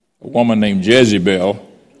a woman named Jezebel.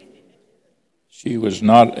 She was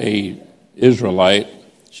not an Israelite.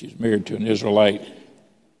 She's married to an Israelite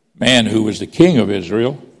man who was the king of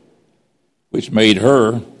Israel, which made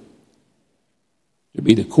her to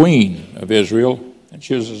be the queen of Israel. And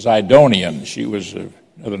she was a Zidonian. She was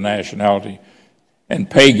another nationality and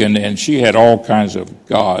pagan, and she had all kinds of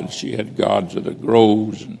gods. She had gods of the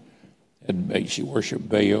groves, and she worshipped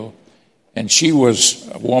Baal. And she was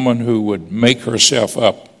a woman who would make herself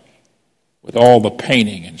up with all the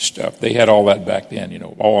painting and stuff. They had all that back then,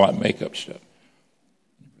 all that makeup stuff.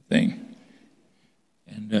 Everything.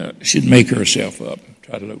 And she'd make herself up,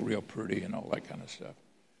 try to look real pretty and all that kind of stuff.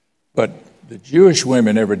 But the Jewish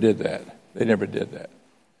women never did that. They never did that.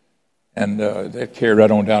 And that carried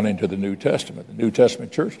right on down into the New Testament. The New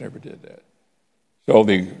Testament church never did that. So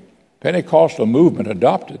the Pentecostal movement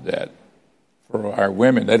adopted that for our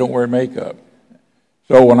women. They don't wear makeup.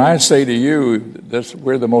 So when I say to you,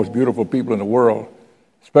 we're the most beautiful people in the world,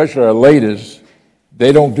 especially our ladies,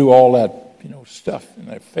 they don't do all that, stuff in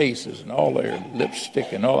their faces and all their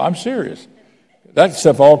lipstick and all. I'm serious. That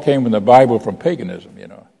stuff all came in the Bible from paganism,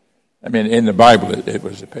 I mean, in the Bible, it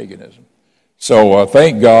was a paganism. So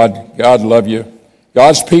thank God. God love you.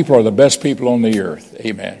 God's people are the best people on the earth.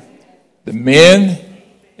 Amen. The men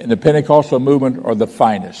in the Pentecostal movement are the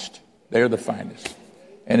finest. They're the finest.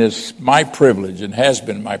 And it's my privilege, and has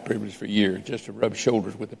been my privilege for years, just to rub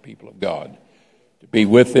shoulders with the people of God, to be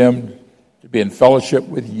with them, to be in fellowship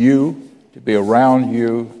with you, to be around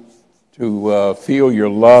you, to feel your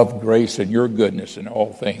love, grace, and your goodness in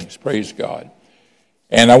all things. Praise God.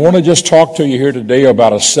 And I want to just talk to you here today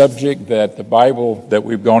about a subject that the Bible that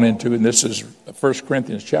we've gone into, and this is 1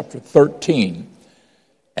 Corinthians chapter 13.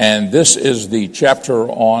 And this is the chapter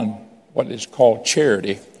on what is called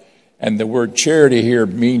charity. And the word charity here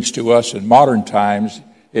means to us in modern times,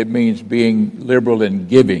 it means being liberal in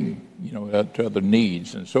giving, to other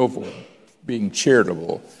needs and so forth, being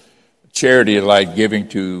charitable. Charity is like giving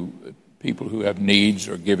to people who have needs,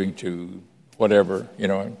 or giving to whatever,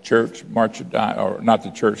 church, March of Dimes, or not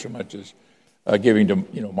the church so much as giving to,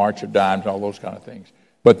 March of Dimes, all those kind of things.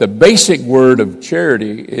 But the basic word of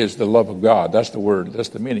charity is the love of God. That's the word, that's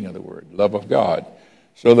the meaning of the word, love of God.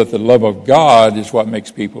 So that the love of God is what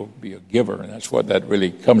makes people be a giver, and that's what that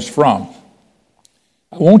really comes from.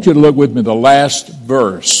 I want you to look with me the last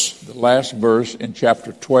verse in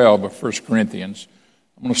chapter 12 of 1 Corinthians.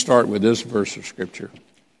 I'm going to start with this verse of Scripture.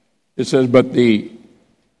 It says,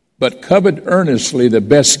 But covet earnestly the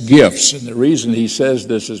best gifts. And the reason he says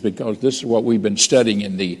this is because this is what we've been studying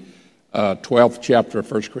in the 12th chapter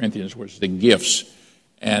of 1 Corinthians, was the gifts.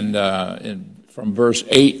 And from verse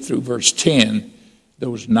 8 through verse 10,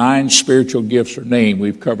 those 9 spiritual gifts are named.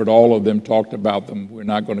 We've covered all of them, talked about them. We're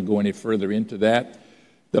not going to go any further into that.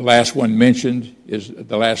 The last one mentioned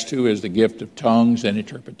the last 2 is the gift of tongues and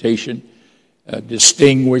interpretation,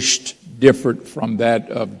 distinguished, different from that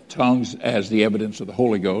of tongues as the evidence of the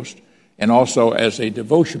Holy Ghost, and also as a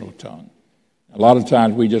devotional tongue. A lot of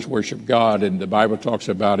times we just worship God, and the Bible talks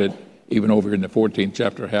about it, even over in the 14th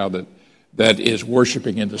chapter, how that is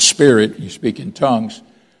worshiping in the Spirit. You speak in tongues.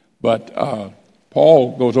 But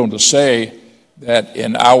Paul goes on to say that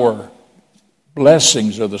in our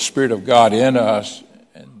blessings of the Spirit of God in us,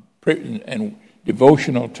 and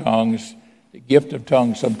devotional tongues, the gift of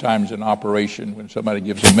tongues sometimes in operation when somebody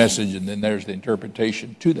gives a message, and then there's the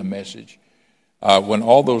interpretation to the message. When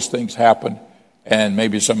all those things happen, and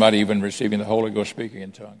maybe somebody even receiving the Holy Ghost, speaking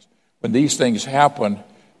in tongues, when these things happen,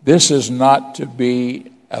 this is not to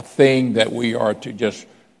be a thing that we are to just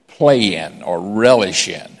play in or relish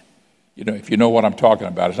in. If you know what I'm talking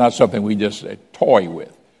about, it's not something we just toy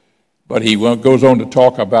with. But he goes on to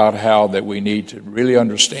talk about how that we need to really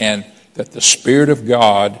understand that the Spirit of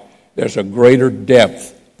God, there's a greater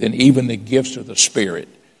depth than even the gifts of the Spirit.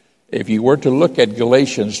 If you were to look at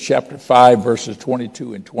Galatians chapter 5, verses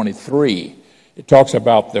 22 and 23, it talks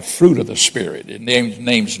about the fruit of the Spirit. It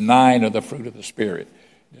names 9 of the fruit of the Spirit.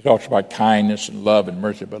 It talks about kindness and love and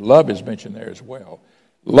mercy, but love is mentioned there as well.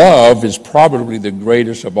 Love is probably the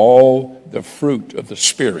greatest of all the fruit of the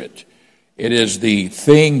Spirit. It is the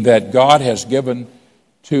thing that God has given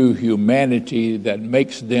to humanity that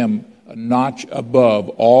makes them a notch above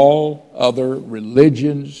all other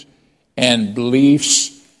religions and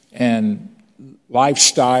beliefs and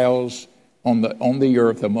lifestyles on the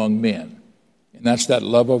earth among men. And that's that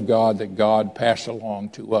love of God that God passed along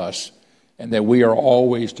to us, and that we are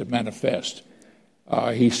always to manifest.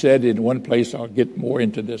 He said in one place, I'll get more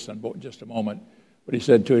into this in just a moment, but he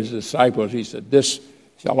said to his disciples, he said, "This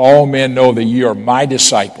shall all men know that ye are my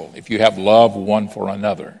disciple, if you have love one for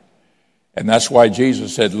another." And that's why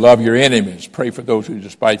Jesus said, love your enemies, pray for those who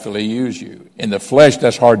despitefully use you. In the flesh,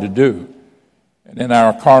 that's hard to do. And in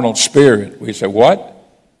our carnal spirit, we say, what?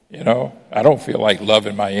 I don't feel like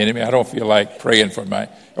loving my enemy. I don't feel like praying for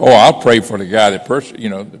I'll pray for the guy that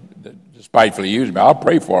despitefully used me. I'll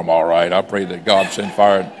pray for him all right. I'll pray that God send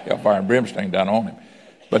fire and brimstone down on him.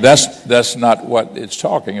 But that's not what it's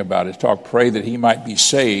talking about. It's pray that he might be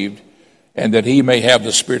saved and that he may have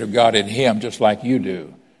the Spirit of God in him just like you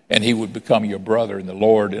do. And he would become your brother in the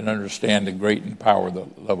Lord and understand the great and power of the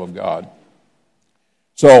love of God.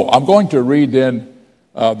 So I'm going to read then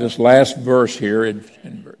this last verse here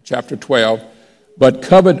in chapter 12. But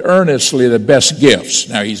covet earnestly the best gifts.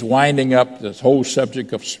 Now he's winding up this whole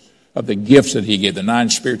subject of the gifts that he gave, the 9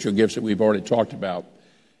 spiritual gifts that we've already talked about.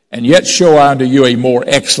 And yet show unto you a more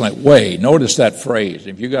excellent way. Notice that phrase.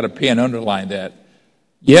 If you got a pen, underline that.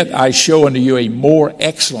 Yet I show unto you a more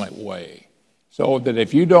excellent way. So that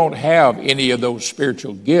if you don't have any of those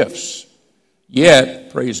spiritual gifts, yet,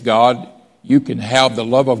 praise God, you can have the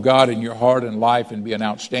love of God in your heart and life and be an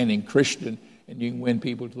outstanding Christian, and you can win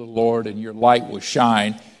people to the Lord, and your light will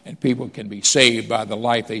shine, and people can be saved by the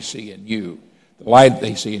light they see in you, the light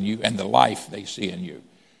they see in you, and the life they see in you.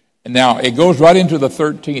 And now it goes right into the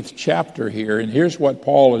 13th chapter here, and here's what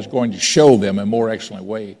Paul is going to show them in a more excellent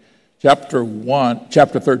way. Chapter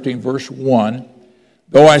 13, verse 1.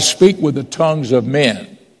 Though I speak with the tongues of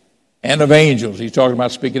men and of angels, he's talking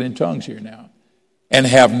about speaking in tongues here now, and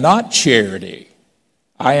have not charity,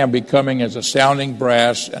 I am becoming as a sounding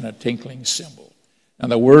brass and a tinkling cymbal. Now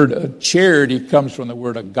the word charity comes from the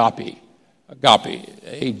word agape,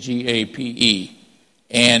 A-G-A-P-E.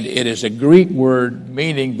 And it is a Greek word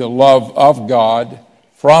meaning the love of God,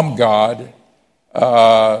 from God,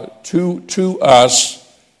 to us,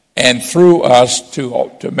 and through us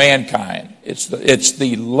to mankind. It's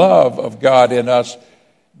the love of God in us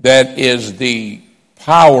that is the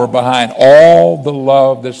power behind all the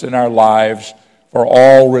love that's in our lives for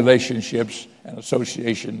all relationships and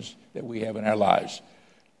associations that we have in our lives.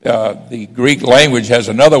 The Greek language has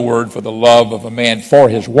another word for the love of a man for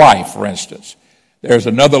his wife, for instance. There's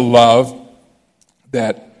another love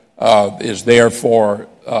that is there for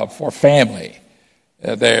family.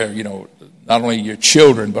 Not only your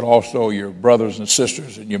children, but also your brothers and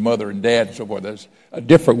sisters and your mother and dad and so forth. There's a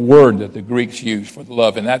different word that the Greeks use for the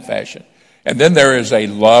love in that fashion. And then there is a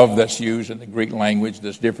love that's used in the Greek language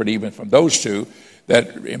that's different even from those two,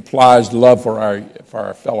 that implies love for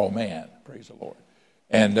our fellow man. Praise the Lord.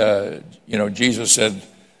 And, Jesus said,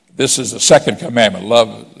 this is the second commandment,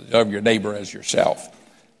 love your neighbor as yourself.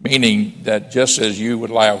 Meaning that just as you would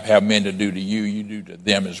have men to do to you, you do to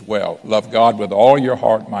them as well. Love God with all your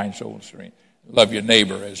heart, mind, soul, and strength. Love your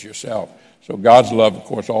neighbor as yourself. So God's love, of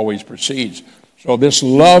course, always precedes. So this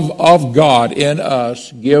love of God in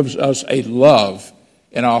us gives us a love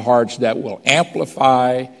in our hearts that will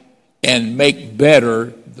amplify and make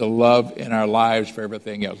better the love in our lives for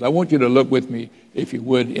everything else. I want you to look with me, if you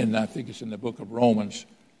would, I think it's in the book of Romans,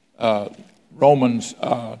 Romans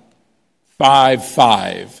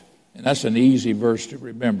 5:5, and that's an easy verse to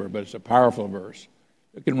remember, but it's a powerful verse.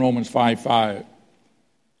 Look in Romans 5:5.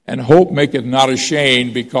 And hope maketh not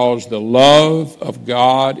ashamed, because the love of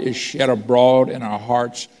God is shed abroad in our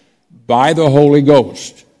hearts by the Holy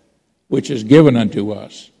Ghost, which is given unto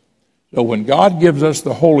us. So when God gives us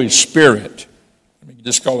the Holy Spirit,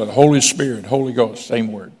 just call it Holy Spirit, Holy Ghost,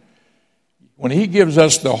 same word. When he gives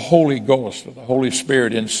us the Holy Ghost, or the Holy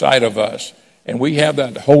Spirit inside of us, and we have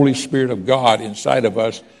that Holy Spirit of God inside of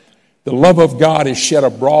us, the love of God is shed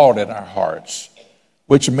abroad in our hearts,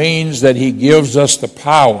 which means that he gives us the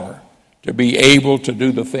power to be able to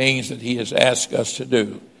do the things that he has asked us to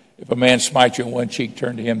do. If a man smites you on one cheek,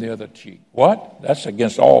 turn to him the other cheek. What? That's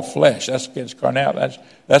against all flesh. That's against carnality.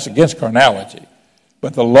 That's against carnality.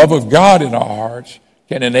 But the love of God in our hearts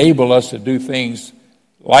can enable us to do things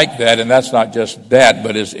like that, and that's not just that,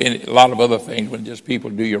 but it's in a lot of other things. When just people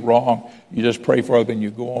do you wrong, you just pray for them and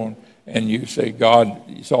you go on and you say, God,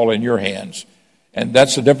 it's all in your hands. And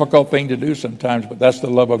that's a difficult thing to do sometimes, but that's the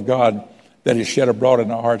love of God that is shed abroad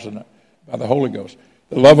in our hearts by the Holy Ghost.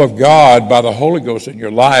 The love of God by the Holy Ghost in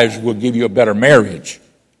your lives will give you a better marriage.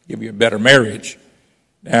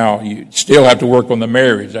 Now, you still have to work on the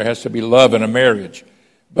marriage. There has to be love in a marriage.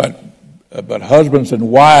 But husbands and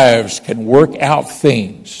wives can work out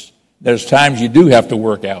things. There's times you do have to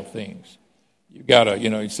work out things. You got to,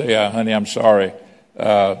 you say, honey, I'm sorry.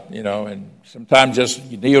 And sometimes just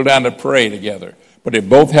you kneel down to pray together. But if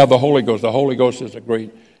both have the Holy Ghost is a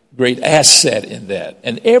great asset in that.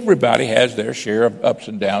 And everybody has their share of ups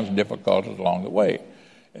and downs and difficulties along the way.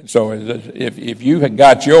 And so if you had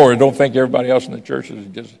got yours, don't think everybody else in the church is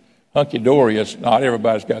just hunky-dory. It's not.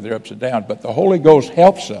 Everybody's got their ups and downs. But the Holy Ghost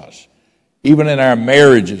helps us, even in our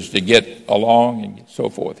marriages, to get along and so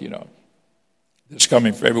forth, This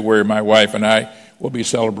coming February, my wife and I will be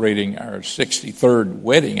celebrating our 63rd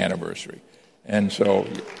wedding anniversary. And so,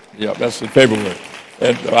 that's in February.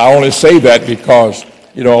 And I only say that because,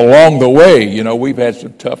 along the way, we've had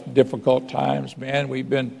some tough, difficult times, man. We've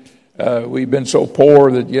been so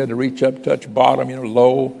poor that you had to reach up, touch bottom,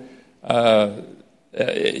 low.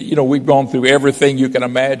 We've gone through everything you can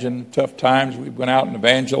imagine, tough times. We've gone out and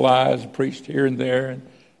evangelized, preached here and there.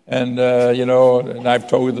 And I've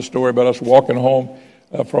told you the story about us walking home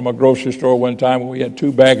from a grocery store one time when we had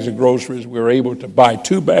 2 bags of groceries. We were able to buy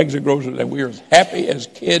 2 bags of groceries, and we were as happy as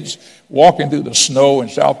kids walking through the snow in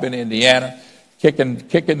South Bend, Indiana, kicking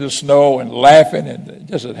the snow and laughing, and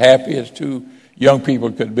just as happy as 2 young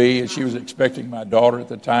people could be. And she was expecting my daughter at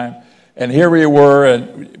the time. And here we were,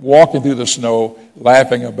 and walking through the snow,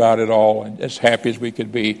 laughing about it all, and as happy as we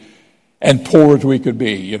could be, and poor as we could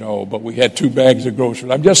be, but we had 2 bags of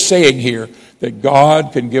groceries. I'm just saying here that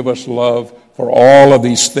God can give us love for all of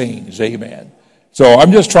these things. Amen. So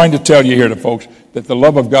I'm just trying to tell you here, to folks, that the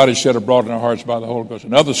love of God is shed abroad in our hearts by the Holy Ghost.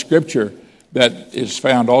 Another scripture that is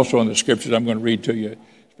found also in the scriptures I'm going to read to you,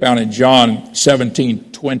 found in John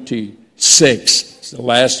 17:26. It's the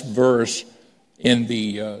last verse in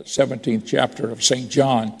the 17th chapter of St.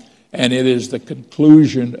 John, and it is the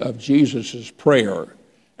conclusion of Jesus' prayer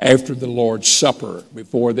after the Lord's Supper,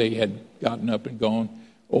 before they had gotten up and gone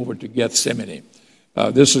over to Gethsemane.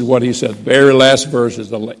 This is what he said. The very last verse is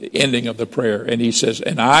the ending of the prayer. And he says,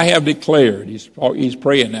 and I have declared, he's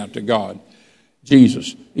praying now to God,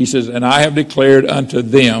 Jesus. He says, and I have declared unto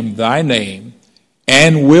them thy name,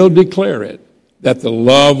 and will declare it, that the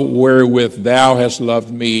love wherewith thou hast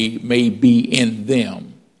loved me may be in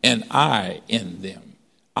them, and I in them.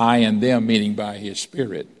 I in them, meaning by his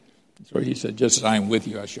Spirit. So he said, just as I am with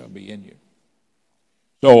you, I shall be in you.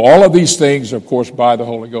 So all of these things, of course, by the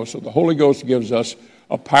Holy Ghost. So the Holy Ghost gives us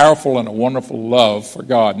a powerful and a wonderful love for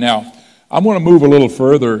God. Now, I'm going to move a little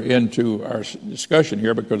further into our discussion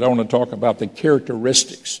here, because I want to talk about the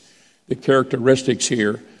characteristics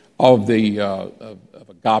here of the of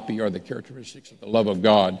agape, or the characteristics of the love of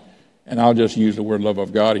God. And I'll just use the word love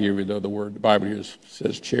of God here, even though the Bible here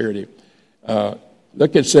says charity.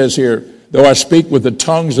 Look, it says here, though I speak with the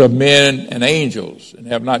tongues of men and angels and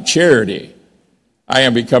have not charity, I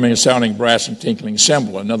am becoming a sounding brass and tinkling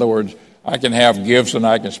cymbal. In other words, I can have gifts and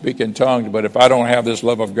I can speak in tongues, but if I don't have this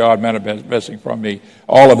love of God manifesting from me,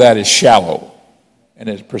 all of that is shallow, and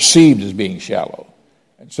is perceived as being shallow.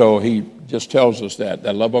 And so he just tells us that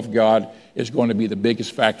love of God is going to be the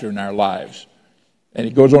biggest factor in our lives. And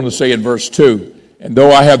he goes on to say in verse 2, and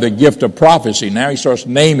though I have the gift of prophecy, now he starts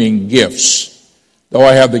naming gifts. Though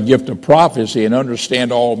I have the gift of prophecy and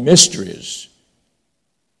understand all mysteries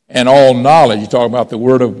and all knowledge. You talk about the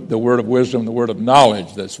word of wisdom, the word of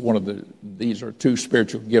knowledge. That's these are 2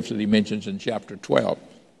 spiritual gifts that he mentions in chapter 12.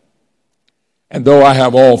 And though I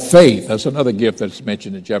have all faith, that's another gift that's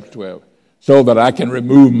mentioned in chapter 12, so that I can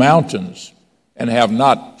remove mountains, and have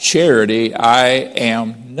not charity, I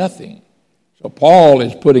am nothing. So Paul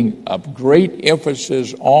is putting a great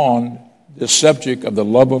emphasis on the subject of the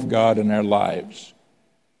love of God in our lives.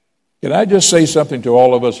 Can I just say something to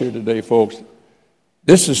all of us here today, folks?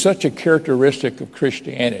 This is such a characteristic of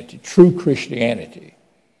Christianity, true Christianity,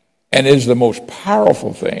 and is the most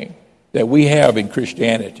powerful thing that we have in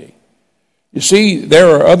Christianity. You see, there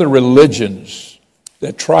are other religions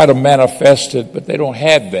that try to manifest it, but they don't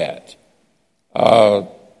have that.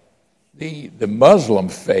 The Muslim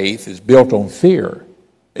faith is built on fear.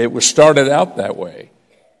 It was started out that way.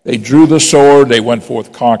 They drew the sword, they went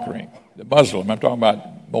forth conquering. The Muslim, I'm talking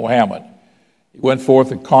about Muhammad. He went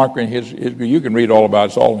forth and conquering his you can read all about it,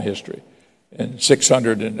 it's all in history. In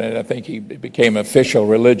 600, and I think he became official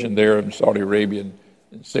religion there in Saudi Arabia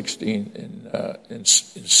in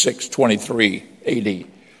 623 AD.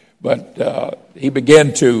 But he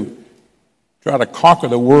began to try to conquer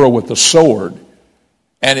the world with the sword.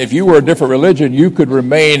 And if you were a different religion, you could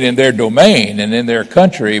remain in their domain and in their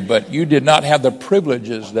country, but you did not have the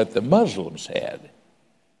privileges that the Muslims had.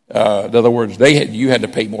 In other words, you had to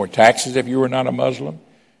pay more taxes if you were not a Muslim.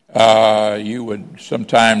 You would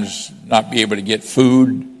sometimes not be able to get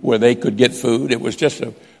food where they could get food. It was just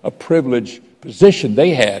a privileged position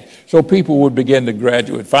they had. So people would begin to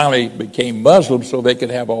graduate, finally became Muslims so they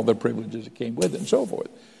could have all the privileges that came with it and so forth.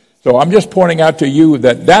 So I'm just pointing out to you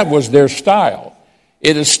that was their style.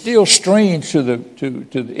 It is still strange to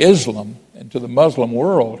the Islam and to the Muslim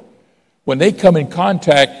world when they come in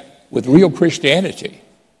contact with real Christianity.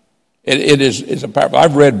 It is a powerful.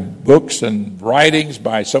 I've read books and writings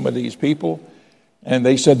by some of these people, and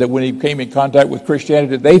they said that when he came in contact with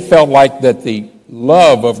Christianity, they felt like that the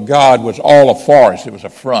love of God was all a farce. It was a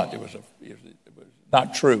front. It was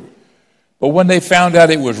not true. But when they found out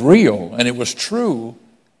it was real and it was true,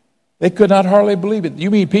 they could not hardly believe it. You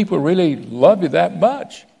mean people really love you that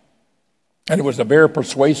much? And it was a very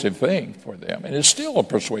persuasive thing for them, and it's still a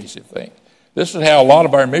persuasive thing. This is how a lot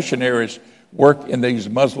of our missionaries work in these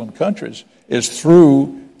Muslim countries, is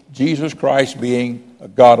through Jesus Christ being a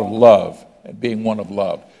God of love and being one of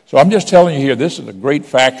love. So I'm just telling you here, this is a great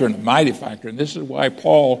factor and a mighty factor, and this is why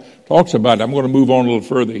Paul talks about it. I'm going to move on a little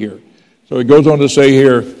further here. So he goes on to say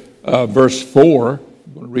here, verse 4,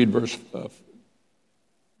 I'm going to read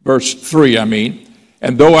verse 3,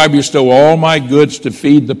 and though I bestow all my goods to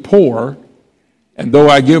feed the poor, and though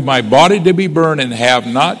I give my body to be burned and have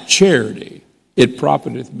not charity, it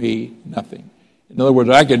profiteth me nothing. In other words,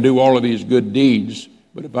 I can do all of these good deeds,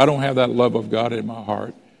 but if I don't have that love of God in my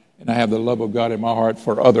heart, and I have the love of God in my heart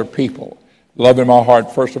for other people, love in my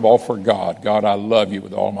heart, first of all, for God. God, I love you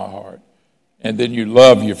with all my heart. And then you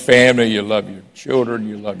love your family, you love your children,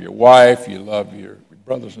 you love your wife, you love your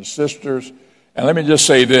brothers and sisters. And let me just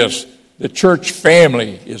say this, the church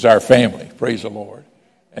family is our family, praise the Lord.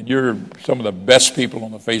 And you're some of the best people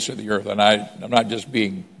on the face of the earth. And I'm not just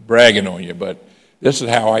bragging on you, but this is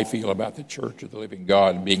how I feel about the church of the living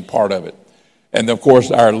God and being part of it. And, of course,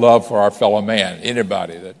 our love for our fellow man,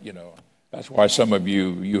 anybody that, that's why some of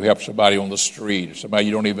you help somebody on the street, or somebody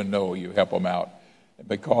you don't even know, you help them out.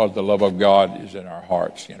 Because the love of God is in our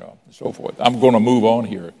hearts, and so forth. I'm going to move on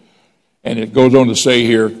here. And it goes on to say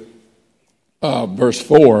here, verse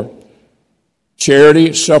 4,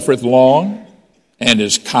 charity suffereth long and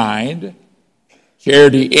is kind.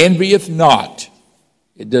 Charity envieth not.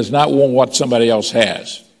 It does not want what somebody else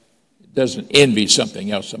has. It doesn't envy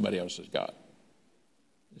something else somebody else has got.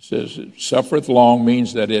 It says it suffereth long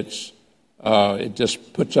means that it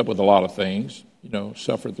just puts up with a lot of things.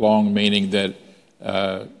 Suffereth long meaning that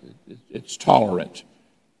it's tolerant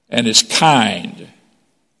and is kind.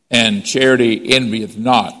 And charity envieth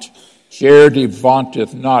not. Charity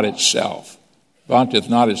vaunteth not itself. Vaunteth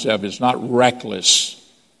not itself. It's not reckless.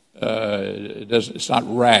 It's not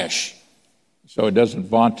rash. So it doesn't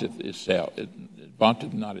vaunteth itself. It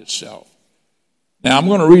vaunteth not itself. Now I'm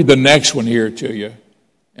going to read the next one here to you,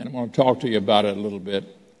 and I'm going to talk to you about it a little bit.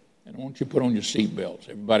 And I want you to put on your seatbelts.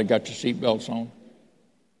 Everybody got your seatbelts on?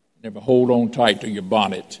 Never hold on tight to your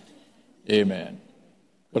bonnet. Amen.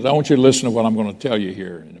 Because I want you to listen to what I'm going to tell you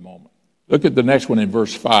here in a moment. Look at the next one in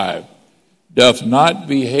verse 5. Doth not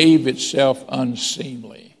behave itself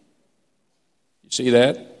unseemly. You see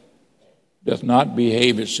that? Doth not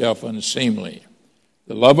behave itself unseemly.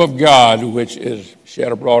 The love of God, which is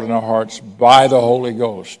shed abroad in our hearts by the Holy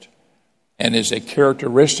Ghost, and is a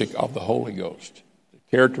characteristic of the Holy Ghost, the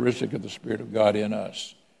characteristic of the Spirit of God in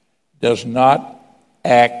us, does not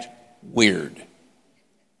act weird.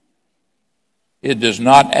 It does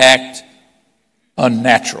not act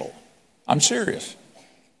unnatural. I'm serious.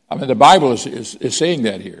 The Bible is saying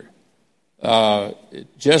that here.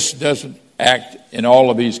 It just doesn't act in all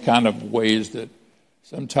of these kind of ways that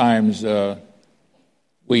sometimes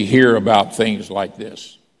we hear about things like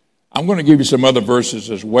this. I'm going to give you some other verses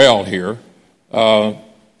as well here.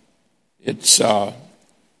 It's not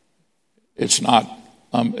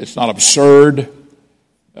absurd.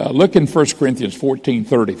 Look in 1 Corinthians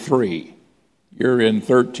 14:33. You're in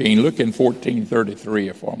 13. Look in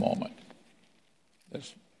 14:33 for a moment.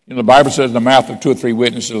 The Bible says in the mouth of two or three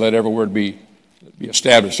witnesses, let every word be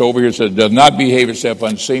established. So over here it says, does not behave itself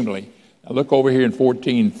unseemly. Now look over here in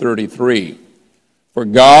 14:33. For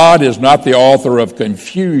God is not the author of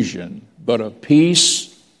confusion, but of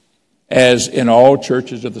peace, as in all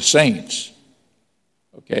churches of the saints.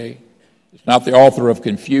 Okay? It's not the author of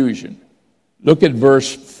confusion. Look at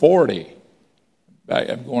verse 40.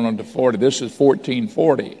 I'm going on to 40. This is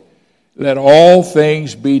 14:40. Let all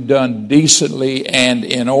things be done decently and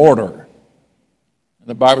in order. And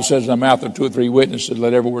the Bible says in the mouth of two or three witnesses,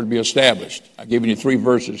 let every word be established. I've given you three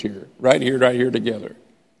verses here, right here together,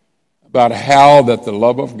 about how that the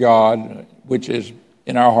love of God, which is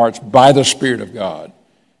in our hearts by the Spirit of God,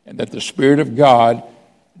 and that the Spirit of God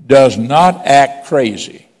does not act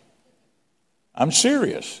crazy. I'm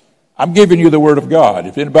serious. I'm giving you the Word of God.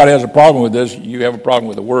 If anybody has a problem with this, you have a problem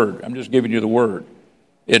with the Word. I'm just giving you the Word.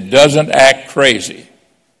 It doesn't act crazy.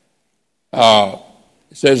 It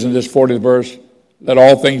says in this 40th verse, let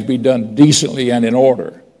all things be done decently and in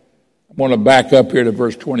order. I want to back up here to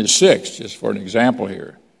verse 26, just for an example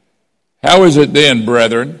here. How is it then,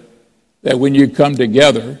 brethren, that when you come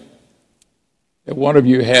together, that one of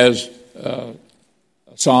you has a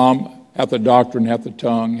psalm, hath the doctrine, hath the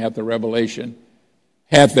tongue, hath the revelation,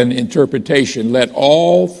 hath an interpretation. Let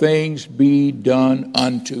all things be done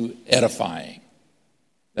unto edifying.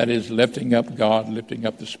 That is, lifting up God, lifting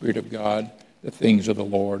up the Spirit of God, the things of the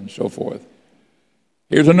Lord, and so forth.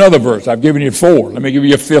 Here's another verse. I've given you 4. Let me give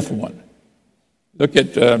you a 5th one. Look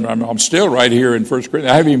at, I'm still right here in 1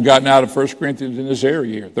 Corinthians. I haven't even gotten out of 1 Corinthians in this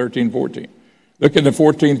area here, 13, 14. Look at the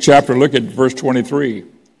 14th chapter. Look at verse 23.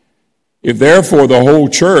 If therefore the whole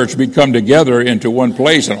church be come together into one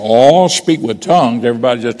place and all speak with tongues,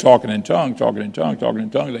 everybody's just talking in tongues,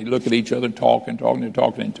 they look at each other, talking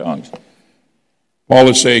in tongues. Paul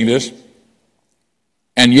is saying this.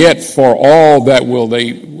 And yet for all that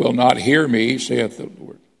they will not hear me, saith the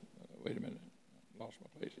Lord. Wait a minute. I lost my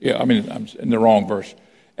place. Yeah, I'm in the wrong verse.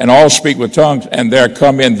 And all speak with tongues, and there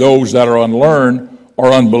come in those that are unlearned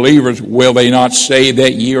or unbelievers. Will they not say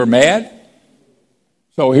that ye are mad?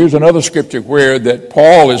 So here's another scripture where that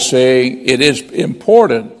Paul is saying it is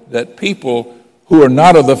important that people who are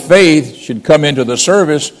not of the faith should come into the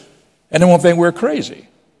service, and they won't think we're crazy.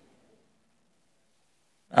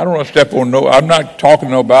 I don't want to step on I'm not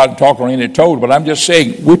talking on any toes, but I'm just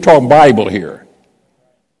saying we're talking Bible here.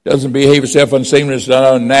 Doesn't behave itself unseemly, it's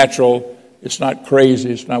not unnatural, it's not crazy,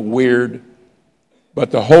 it's not weird.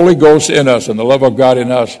 But the Holy Ghost in us and the love of God in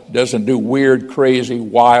us doesn't do weird, crazy,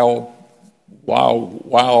 wild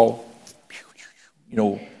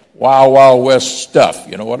West stuff.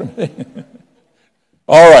 You know what I mean?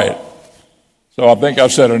 All right. So I think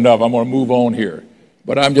I've said enough. I'm going to move on here.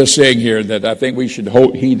 But I'm just saying here that I think we should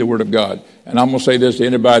heed the Word of God. And I'm going to say this to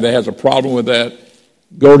anybody that has a problem with that.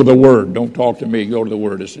 Go to the Word. Don't talk to me. Go to the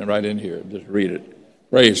Word. It's right in here. Just read it.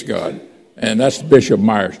 Praise God. And that's Bishop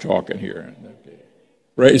Myers talking here. Okay.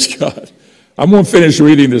 Praise God. I'm going to finish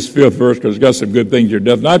reading this 5th verse because it's got some good things here.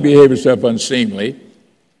 Doth not behave herself unseemly.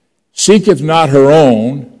 Seeketh not her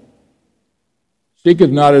own. Seeketh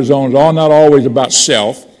not his own. Is all not always about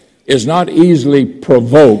self. Is not easily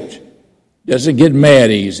provoked. Doesn't get mad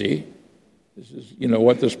easy. This is,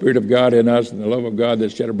 what the Spirit of God in us and the love of God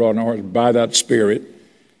that's shed abroad in our hearts by that Spirit.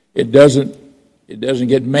 It doesn't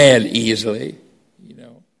get mad easily.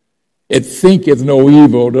 It thinketh no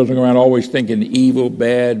evil. Doesn't go around always thinking evil,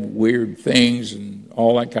 bad, weird things and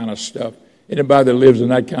all that kind of stuff. Anybody that lives in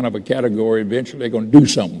that kind of a category, eventually they're going to do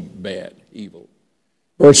something bad, evil.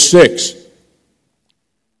 Verse 6.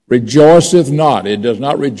 Rejoiceth not. It does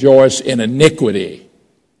not rejoice in iniquity,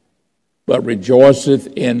 but rejoiceth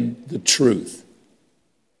in the truth.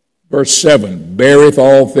 Verse 7, beareth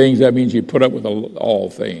all things. That means you put up with all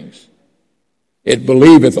things. It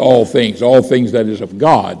believeth all things that is of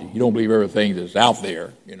God. You don't believe everything that's out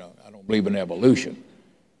there. I don't believe in evolution.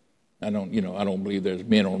 I don't believe there's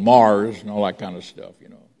men on Mars and all that kind of stuff,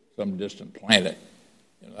 some distant planet.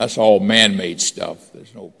 That's all man-made stuff.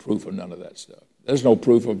 There's no proof of none of that stuff. There's no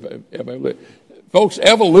proof of evolution. Folks,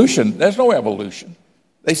 evolution, there's no evolution.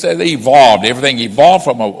 They say they evolved. Everything evolved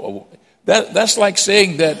from that's like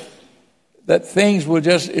saying that things will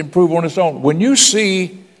just improve on its own. When you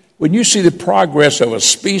see the progress of a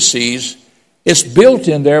species, it's built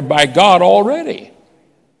in there by God already.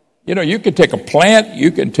 You can take a plant,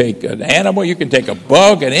 you can take an animal, you can take a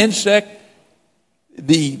bug, an insect.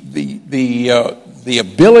 The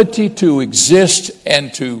ability to exist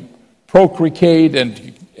and to procreate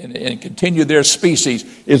and continue their species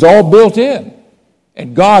is all built in.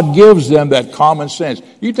 And God gives them that common sense.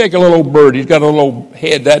 You take a little bird, he's got a little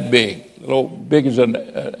head that big, big as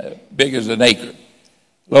an acre.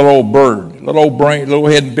 Little old bird, little old brain, little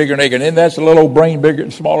head bigger than an acre. And then that's a little brain bigger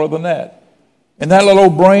and smaller than that. And that little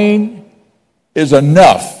brain is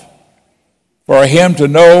enough for him to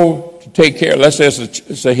know to take care. Let's say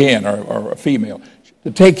it's a hen or a female.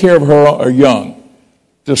 To take care of her young.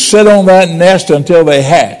 To sit on that nest until they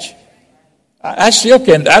hatch. I still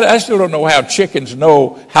don't know how chickens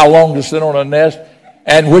know how long to sit on a nest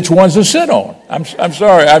and which ones to sit on. I'm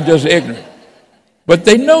sorry, I'm just ignorant. But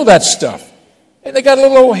they know that stuff. And they got a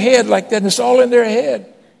little old head like that, and it's all in their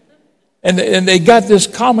head. And they got this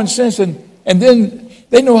common sense, and then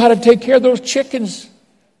they know how to take care of those chickens.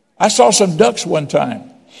 I saw some ducks one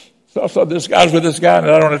time. So I saw this guy was with this guy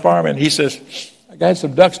out on his farm, and he says, I got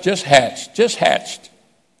some ducks just hatched. He said,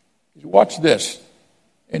 watch this.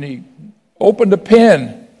 And he opened the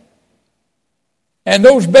pen. And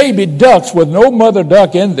those baby ducks with no mother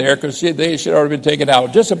duck in there, because they should have already been taken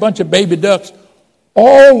out, just a bunch of baby ducks,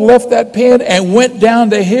 all left that pen and went down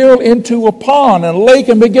the hill into a pond and a lake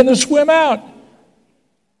and began to swim out.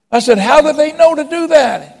 I said, how did they know to do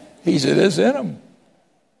that? He said, it's in them.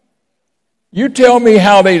 You tell me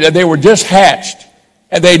how they were just hatched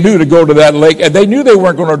And they knew to go to that lake, and they knew they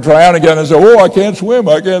weren't going to drown again and say, oh, I can't swim,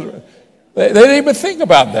 I can't. They didn't even think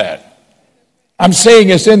about that. I'm saying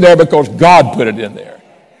it's in there because God put it in there.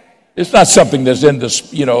 It's not something that's in this,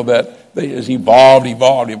 that is evolved.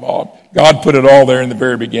 God put it all there in the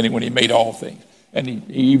very beginning when he made all things. And he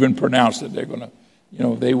even pronounced that they're going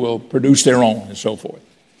to, they will produce their own and so forth.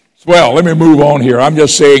 Well, let me move on here. I'm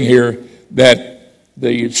just saying here that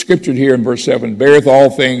the scripture here in verse 7, beareth all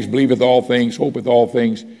things, believeth all things, hopeth all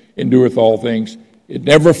things, endureth all things. It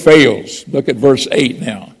never fails. Look at verse 8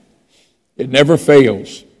 now. It never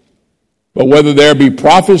fails. But whether there be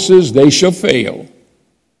prophecies, they shall fail.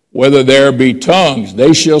 Whether there be tongues,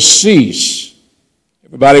 they shall cease.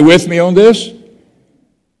 Everybody with me on this?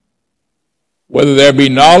 Whether there be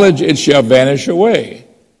knowledge, it shall vanish away.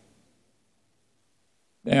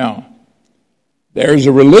 Now, there's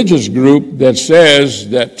a religious group that says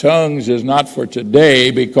that tongues is not for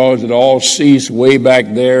today because it all ceased way back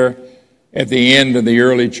there at the end of the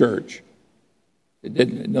early church. It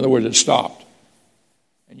didn't. In other words, it stopped.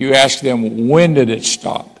 And you ask them, when did it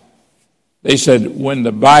stop? They said, when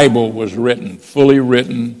the Bible was written, fully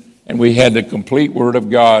written, and we had the complete Word of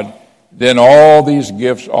God, then all these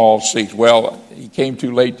gifts all ceased. Well, he came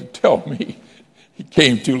too late to tell me. He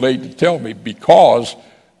came too late to tell me because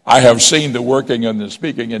I have seen the working and the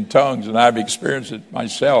speaking in tongues, and I've experienced it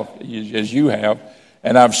myself, as you have,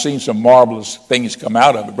 and I've seen some marvelous things come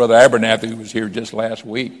out of it. Brother Abernathy, who was here just last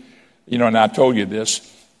week, and I told you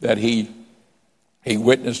this, that he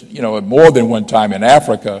witnessed, more than one time in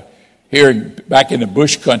Africa, here back in the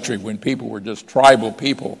bush country when people were just tribal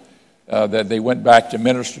people that they went back to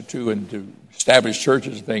minister to and to establish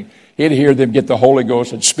churches and things. He'd hear them get the Holy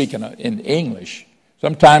Ghost and speak in English.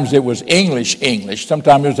 Sometimes it was English.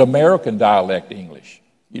 Sometimes it was American dialect English.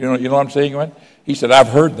 You know what I'm saying, man? He said, I've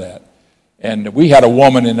heard that. And we had a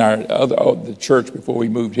woman in the church before we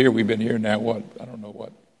moved here. We've been here now,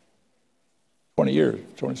 20 years,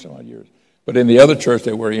 20-some odd years. But in the other church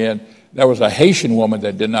that we're in, there was a Haitian woman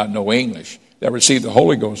that did not know English that received the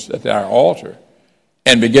Holy Ghost at our altar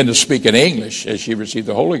and began to speak in English as she received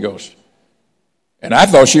the Holy Ghost. And I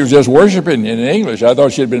thought she was just worshiping in English. I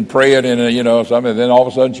thought she had been praying in, something. And then all of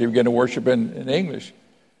a sudden she began to worship in English.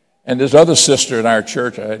 And this other sister in our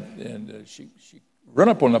church, she run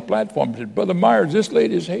up on the platform and said, Brother Myers, this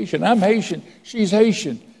lady is Haitian. I'm Haitian. She's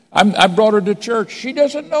Haitian. I brought her to church. She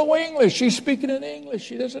doesn't know English. She's speaking in English.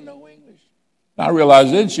 She doesn't know English. And I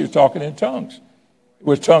realized then she was talking in tongues. It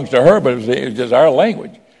was tongues to her, but it was just our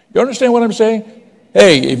language. You understand what I'm saying?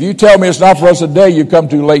 Hey, if you tell me it's not for us today, you come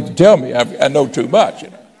too late to tell me. I know too much,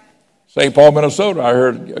 St. Paul, Minnesota, I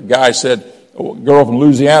heard a guy said, a girl from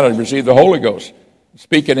Louisiana received the Holy Ghost,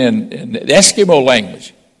 speaking in the Eskimo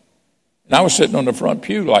language. And I was sitting on the front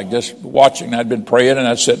pew like this, watching. I'd been praying, and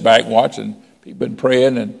I'd sit back and watch, and people been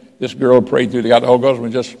praying, and this girl prayed through, they got the Holy Ghost,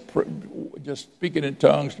 and just speaking in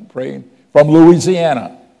tongues and praying from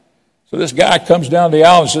Louisiana. So this guy comes down the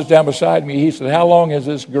aisle and sits down beside me. He said, how long has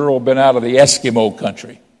this girl been out of the Eskimo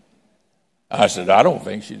country? I said, I don't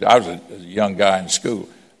think I was a young guy in school.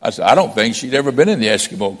 I said, I don't think she'd ever been in the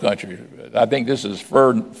Eskimo country. I think this is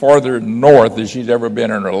farther north than she's ever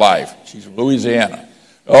been in her life. She's from Louisiana.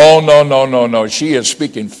 Oh, no. She is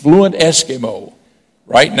speaking fluent Eskimo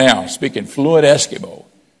right now, speaking fluent Eskimo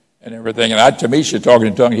and everything. And to me, she's talking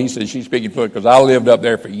in tongues. He said she's speaking fluent because I lived up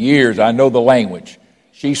there for years. I know the language.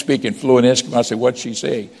 She's speaking fluent Eskimo. I said, what's she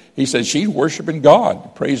saying? He said, she's worshiping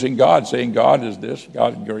God, praising God, saying God is this,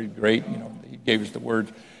 God is great. He gave us the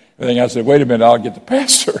words. I said, wait a minute, I'll get the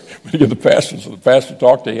pastor. We get the pastor, so the pastor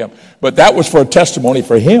talked to him. But that was for a testimony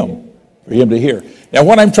for him to hear. Now,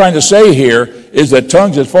 what I'm trying to say here is that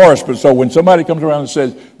tongues is for us. But so when somebody comes around and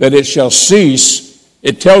says that it shall cease,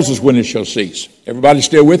 it tells us when it shall cease. Everybody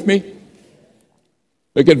still with me?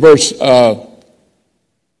 Look at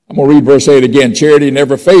I'm going to read verse 8 again. Charity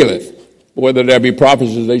never faileth. Whether there be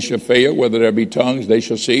prophecies, they shall fail. Whether there be tongues, they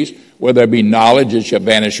shall cease. Whether there be knowledge, it shall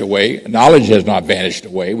vanish away. Knowledge has not vanished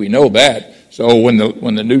away. We know that. So when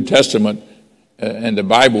the New Testament and the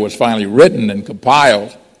Bible was finally written and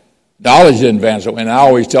compiled, knowledge didn't vanish away. And I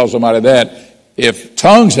always tell somebody that if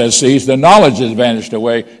tongues has ceased, the knowledge has vanished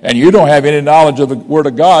away. And you don't have any knowledge of the Word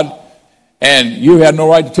of God, and you have no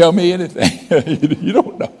right to tell me anything. You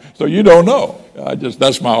don't know. So you don't know.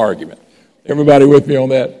 That's my argument. Everybody with me on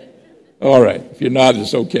that? All right. If you're not,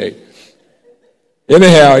 it's okay.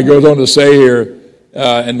 Anyhow, he goes on to say here,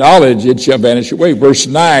 and knowledge, it shall vanish away. Verse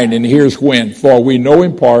 9, and here's when. For we know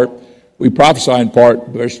in part, we prophesy in part.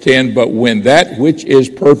 Verse 10, but when that which is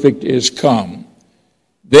perfect is come,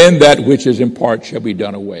 then that which is in part shall be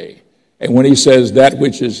done away. And when he says that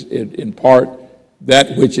which is in part,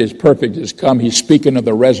 that which is perfect is come. He's speaking of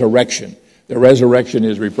the resurrection. The resurrection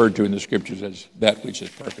is referred to in the Scriptures as that which is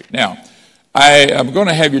perfect. Now, I'm going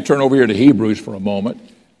to have you turn over here to Hebrews for a moment.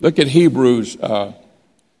 Look at Hebrews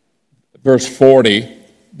verse 40.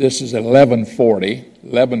 This is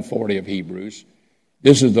 1140 of Hebrews.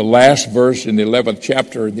 This is the last verse in the 11th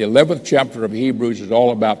chapter. The 11th chapter of Hebrews is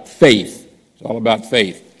all about faith. It's all about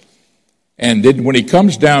faith. And then when he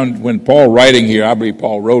comes down, when Paul writing here, I believe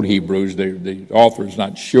Paul wrote Hebrews. The author is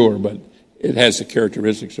not sure, but it has the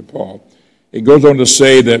characteristics of Paul. It goes on to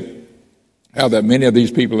say that how that many of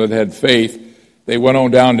these people that had faith, they went on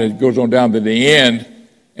down, it goes on down to the end,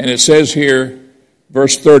 and it says here,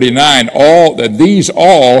 verse 39, that these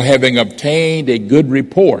all, having obtained a good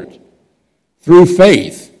report through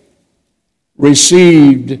faith,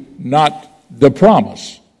 received not the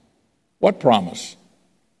promise. What promise?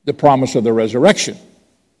 The promise of the resurrection.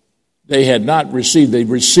 They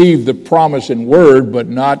received the promise in word, but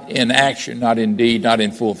not in action, not in deed, not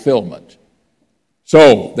in fulfillment.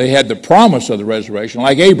 So they had the promise of the resurrection,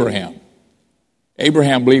 like Abraham.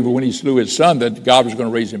 Abraham believed when he slew his son that God was going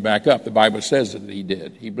to raise him back up. The Bible says that he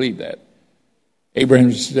did. He believed that.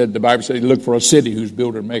 Abraham said, the Bible said he looked for a city whose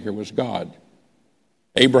builder and maker was God.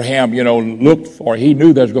 Abraham, he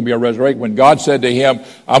knew there was going to be a resurrection. When God said to him,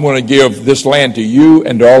 I'm going to give this land to you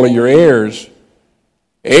and to all of your heirs,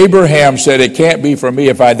 Abraham said, it can't be for me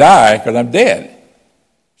if I die because I'm dead.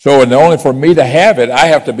 So in order for me to have it, I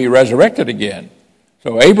have to be resurrected again.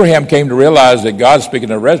 So Abraham came to realize that God's speaking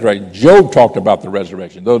of resurrection. Job talked about the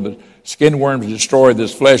resurrection. Though the skin worms destroy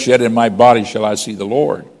this flesh, yet in my body shall I see the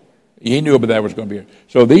Lord. He knew that that was going to be.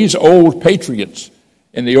 So these old patriots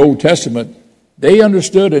in the Old Testament, they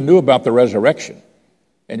understood and knew about the resurrection.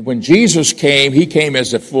 And when Jesus came, he came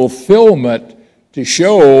as a fulfillment to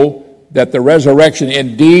show that the resurrection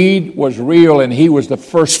indeed was real, and he was the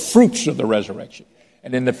first fruits of the resurrection.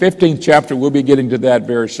 And in the 15th chapter, we'll be getting to that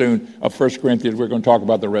very soon, of 1 Corinthians, we're going to talk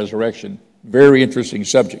about the resurrection. Very interesting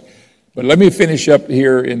subject. But let me finish up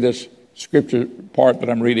here in this scripture part that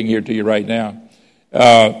I'm reading here to you right now.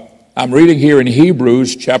 I'm reading here in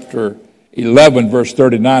Hebrews chapter 11, verse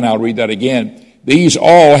 39. I'll read that again. These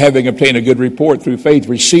all, having obtained a good report through faith,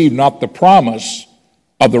 received not the promise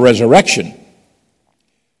of the resurrection.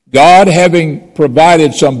 God having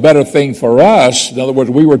provided some better thing for us, in other words,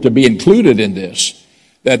 we were to be included in this,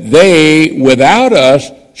 that they, without us,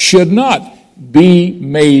 should not be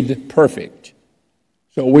made perfect.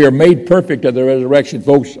 So we are made perfect at the resurrection.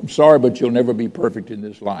 Folks, I'm sorry, but you'll never be perfect in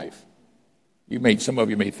this life. Some of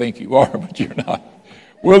you may think you are, but you're not.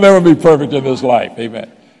 We'll never be perfect in this life.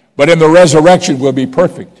 Amen. But in the resurrection, we'll be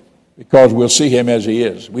perfect because we'll see him as he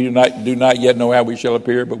is. We do not yet know how we shall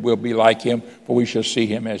appear, but we'll be like him, for we shall see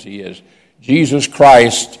him as he is. Jesus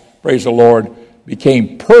Christ, praise the Lord,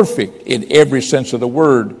 became perfect in every sense of the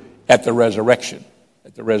word at the resurrection.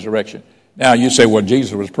 At the resurrection. Now, you say, well,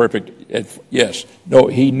 Jesus was perfect. Yes. No,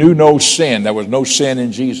 he knew no sin. There was no sin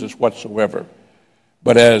in Jesus whatsoever.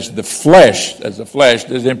 But as the flesh,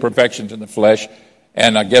 there's imperfections in the flesh.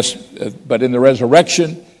 And but in the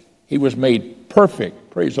resurrection, he was made perfect.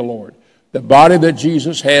 Praise the Lord. The body that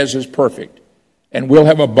Jesus has is perfect. And we'll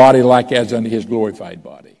have a body like as unto his glorified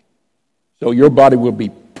body. So your body will be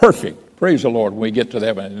perfect. Praise the Lord when we get to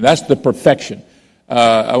heaven. And that's the perfection.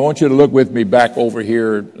 I want you to look with me back over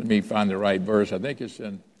here. Let me find the right verse. I think it's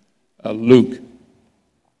in Luke.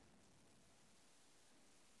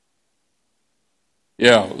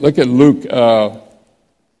 Yeah, look at Luke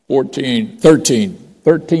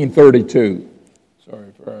 13:32.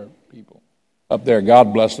 Sorry for our people up there.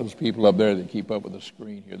 God bless those people up there that keep up with the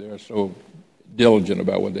screen here. They're so diligent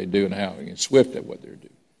about what they do and how and swift at what they're doing.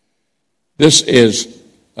 This is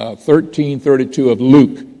 13:32 of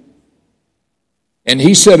Luke. And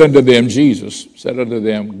he said unto them, Jesus said unto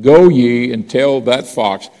them, go ye and tell that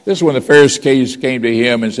fox. This is when the Pharisees came to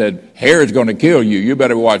him and said, Herod's going to kill you. You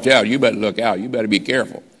better watch out. You better look out. You better be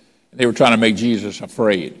careful. And they were trying to make Jesus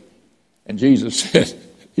afraid. And Jesus said,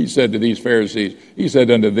 he said to these Pharisees, he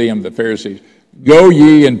said unto them, the Pharisees, go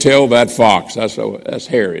ye and tell that fox, that's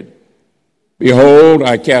Herod, behold,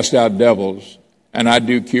 I cast out devils, and I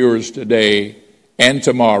do cures today and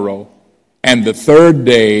tomorrow, and the third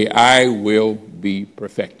day I will be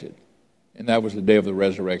perfected. And that was the day of the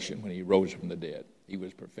resurrection when he rose from the dead. He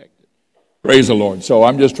was perfected. Praise the Lord. So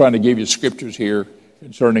I'm just trying to give you scriptures here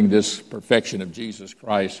concerning this perfection of Jesus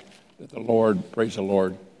Christ, that the Lord, praise the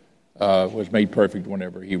Lord, was made perfect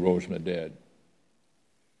whenever he rose from the dead.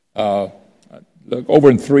 Look over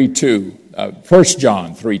in 3:2, 1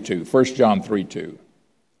 John 3:2, 1 John 3:2.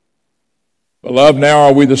 Beloved, now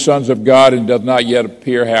are we the sons of God, and doth not yet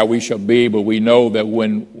appear how we shall be, but we know that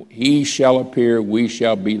when he shall appear, we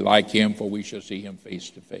shall be like him, for we shall see him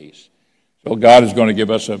face to face. So God is going to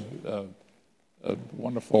give us a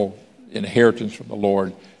wonderful inheritance from the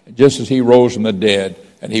Lord. And just as he rose from the dead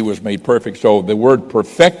and he was made perfect. So the word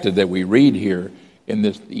perfected that we read here in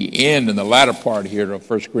the end and the latter part here of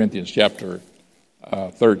 1 Corinthians chapter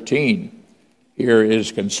 13 here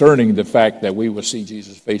is concerning the fact that we will see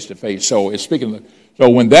Jesus face to face. So it's speaking. So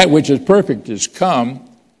when that which is perfect is come,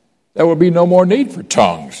 there will be no more need for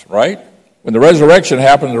tongues, right? When the resurrection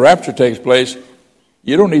happens, the rapture takes place,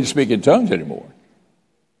 you don't need to speak in tongues anymore.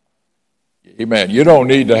 Amen. You don't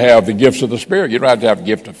need to have the gifts of the Spirit. You don't have to have the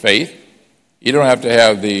gift of faith. You don't have to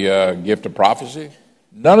have the gift of prophecy.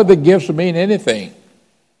 None of the gifts will mean anything.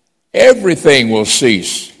 Everything will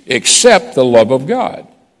cease except the love of God.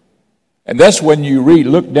 And that's when you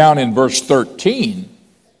look down in verse 13,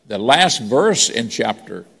 the last verse in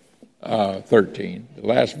chapter 13, the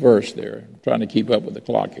last verse there. I'm trying to keep up with the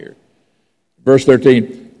clock here. Verse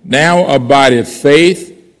 13, now abideth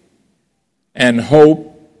faith and hope,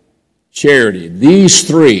 charity. These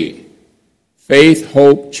three, faith,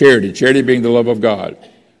 hope, charity. Charity being the love of God.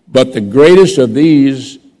 But the greatest of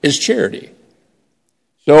these is charity.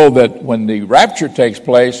 So that when the rapture takes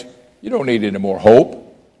place, you don't need any more hope.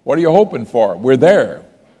 What are you hoping for? We're there.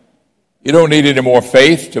 You don't need any more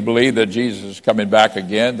faith to believe that Jesus is coming back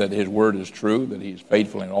again, that his word is true, that he's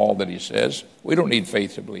faithful in all that he says. We don't need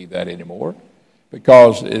faith to believe that anymore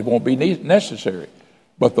because it won't be necessary.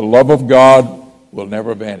 But the love of God will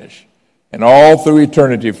never vanish. And all through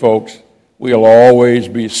eternity, folks, we'll always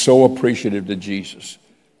be so appreciative to Jesus.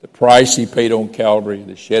 The price he paid on Calvary,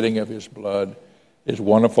 the shedding of his blood, his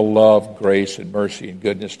wonderful love, grace, and mercy and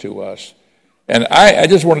goodness to us. And I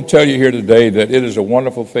just want to tell you here today that it is a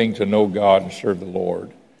wonderful thing to know God and serve the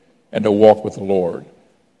Lord and to walk with the Lord.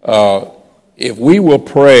 If we will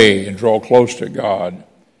pray and draw close to God,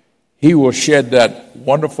 he will shed that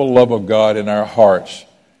wonderful love of God in our hearts.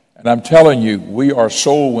 And I'm telling you, we are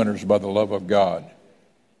soul winners by the love of God.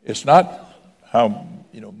 It's not how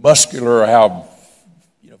muscular or how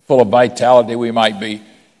full of vitality we might be.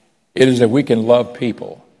 It is that we can love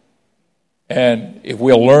people. And if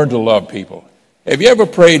we'll learn to love people. Have you ever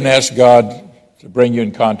prayed and asked God to bring you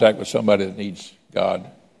in contact with somebody that needs God?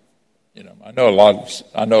 I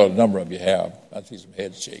know a number of you have. I see some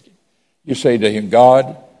heads shaking. You say to him,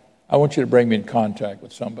 God, I want you to bring me in contact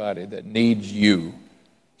with somebody that needs you.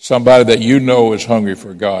 Somebody that you know is hungry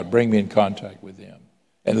for God. Bring me in contact with them.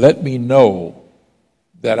 And let me know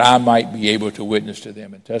that I might be able to witness to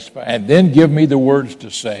them and testify. And then give me the words to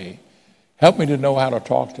say. Help me to know how to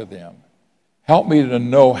talk to them. Help me to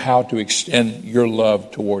know how to extend your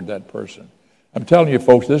love toward that person. I'm telling you,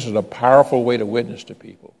 folks, this is a powerful way to witness to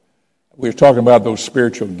people. We were talking about those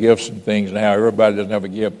spiritual gifts and things and how everybody doesn't have a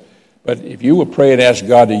gift. But if you will pray and ask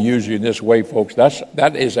God to use you in this way, folks,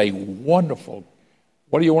 that is a wonderful,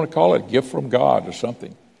 what do you want to call it, gift from God or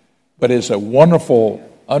something. But it's a wonderful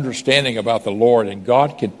understanding about the Lord, and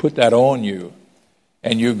God can put that on you.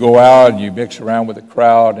 And you go out and you mix around with the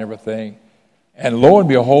crowd and everything. And lo and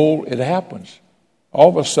behold, it happens. All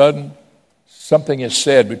of a sudden, something is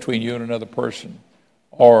said between you and another person,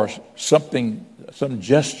 or some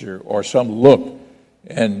gesture or some look,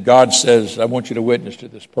 and God says, I want you to witness to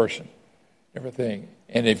this person, everything.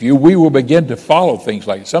 And if we will begin to follow things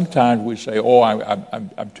like that. Sometimes we say, oh,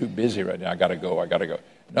 I'm too busy right now, I got to go.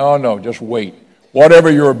 No, just wait. Whatever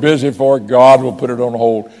you're busy for, God will put it on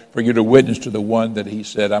hold for you to witness to the one that he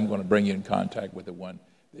said, I'm going to bring you in contact with the one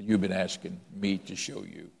that you've been asking me to show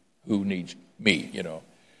you who needs me,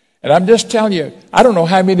 And I'm just telling you, I don't know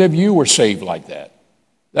how many of you were saved like that.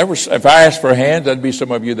 If I asked for hands, that'd be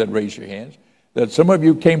some of you that raised your hands. That some of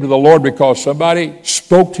you came to the Lord because somebody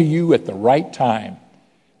spoke to you at the right time.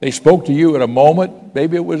 They spoke to you at a moment.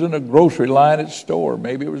 Maybe it was in a grocery line at the store.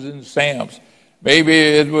 Maybe it was in Sam's. Maybe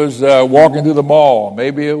it was walking through the mall.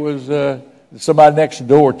 Maybe it was somebody next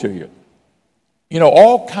door to you.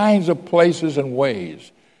 All kinds of places and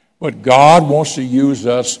ways. But God wants to use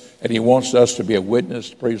us, and he wants us to be a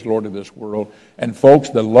witness, praise the Lord, to this world. And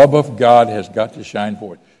folks, the love of God has got to shine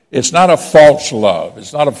forth. It's not a false love.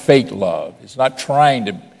 It's not a fake love. It's not trying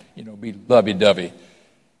to, be lovey-dovey.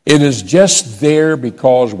 It is just there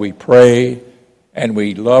because we pray and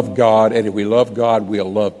we love God. And if we love God,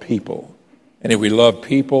 we'll love people. And if we love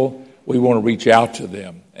people, we want to reach out to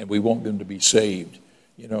them, and we want them to be saved,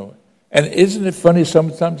 And isn't it funny,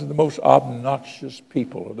 sometimes the most obnoxious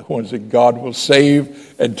people are the ones that God will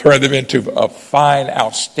save and turn them into a fine,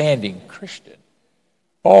 outstanding Christian.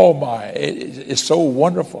 Oh my, it's so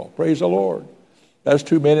wonderful. Praise the Lord. That's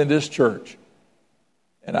two men in this church.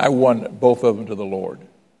 And I won both of them to the Lord.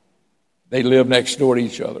 They lived next door to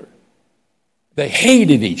each other. They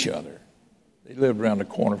hated each other. They lived around the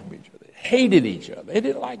corner from each other. They hated each other. They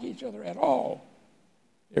didn't like each other at all.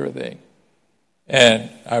 Everything. And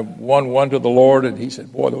I won one to the Lord, and he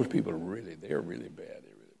said, boy, those people they're really bad. They're really bad.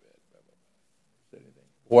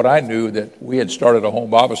 What I knew that we had started a home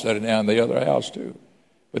Bible study now in the other house too.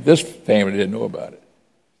 But this family didn't know about it.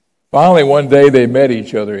 Finally, one day they met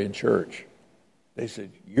each other in church. They said,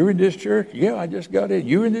 you're in this church? Yeah, I just got in.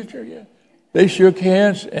 You in this church? Yeah. They shook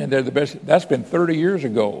hands, and they're the best. That's been 30 years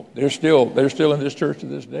ago. They're still in this church to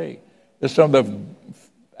this day. They're some of the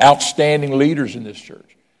outstanding leaders in this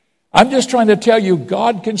church. I'm just trying to tell you,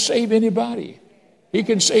 God can save anybody. He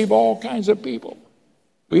can save all kinds of people.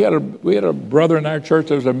 We had a brother in our church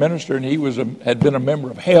that was a minister, and he had been a member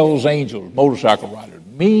of Hell's Angels, motorcycle rider,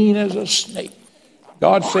 mean as a snake.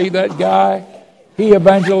 God saved that guy. He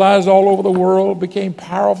evangelized all over the world, became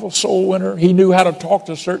powerful soul winner. He knew how to talk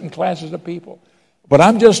to certain classes of people. But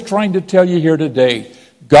I'm just trying to tell you here today,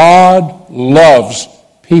 God loves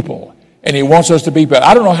people, and he wants us to be better.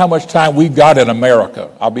 I don't know how much time we've got in America.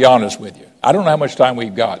 I'll be honest with you. I don't know how much time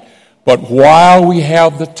we've got. But while we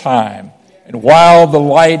have the time, and while the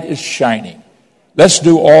light is shining, let's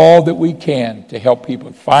do all that we can to help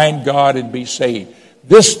people find God and be saved.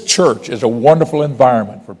 This church is a wonderful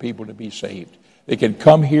environment for people to be saved. They can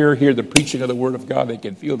come here, hear the preaching of the Word of God. They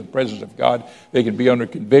can feel the presence of God. They can be under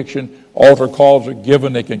conviction. Altar calls are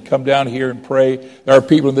given. They can come down here and pray. There are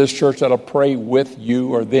people in this church that will pray with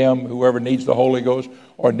you or them, whoever needs the Holy Ghost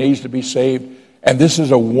or needs to be saved. And this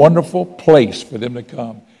is a wonderful place for them to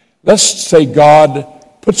come. Let's say, God,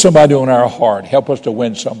 put somebody on our heart. Help us to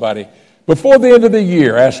win somebody. Before the end of the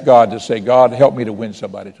year, ask God to say, God, help me to win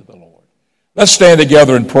somebody to the Lord. Let's stand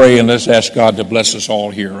together and pray, and let's ask God to bless us all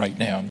here right now.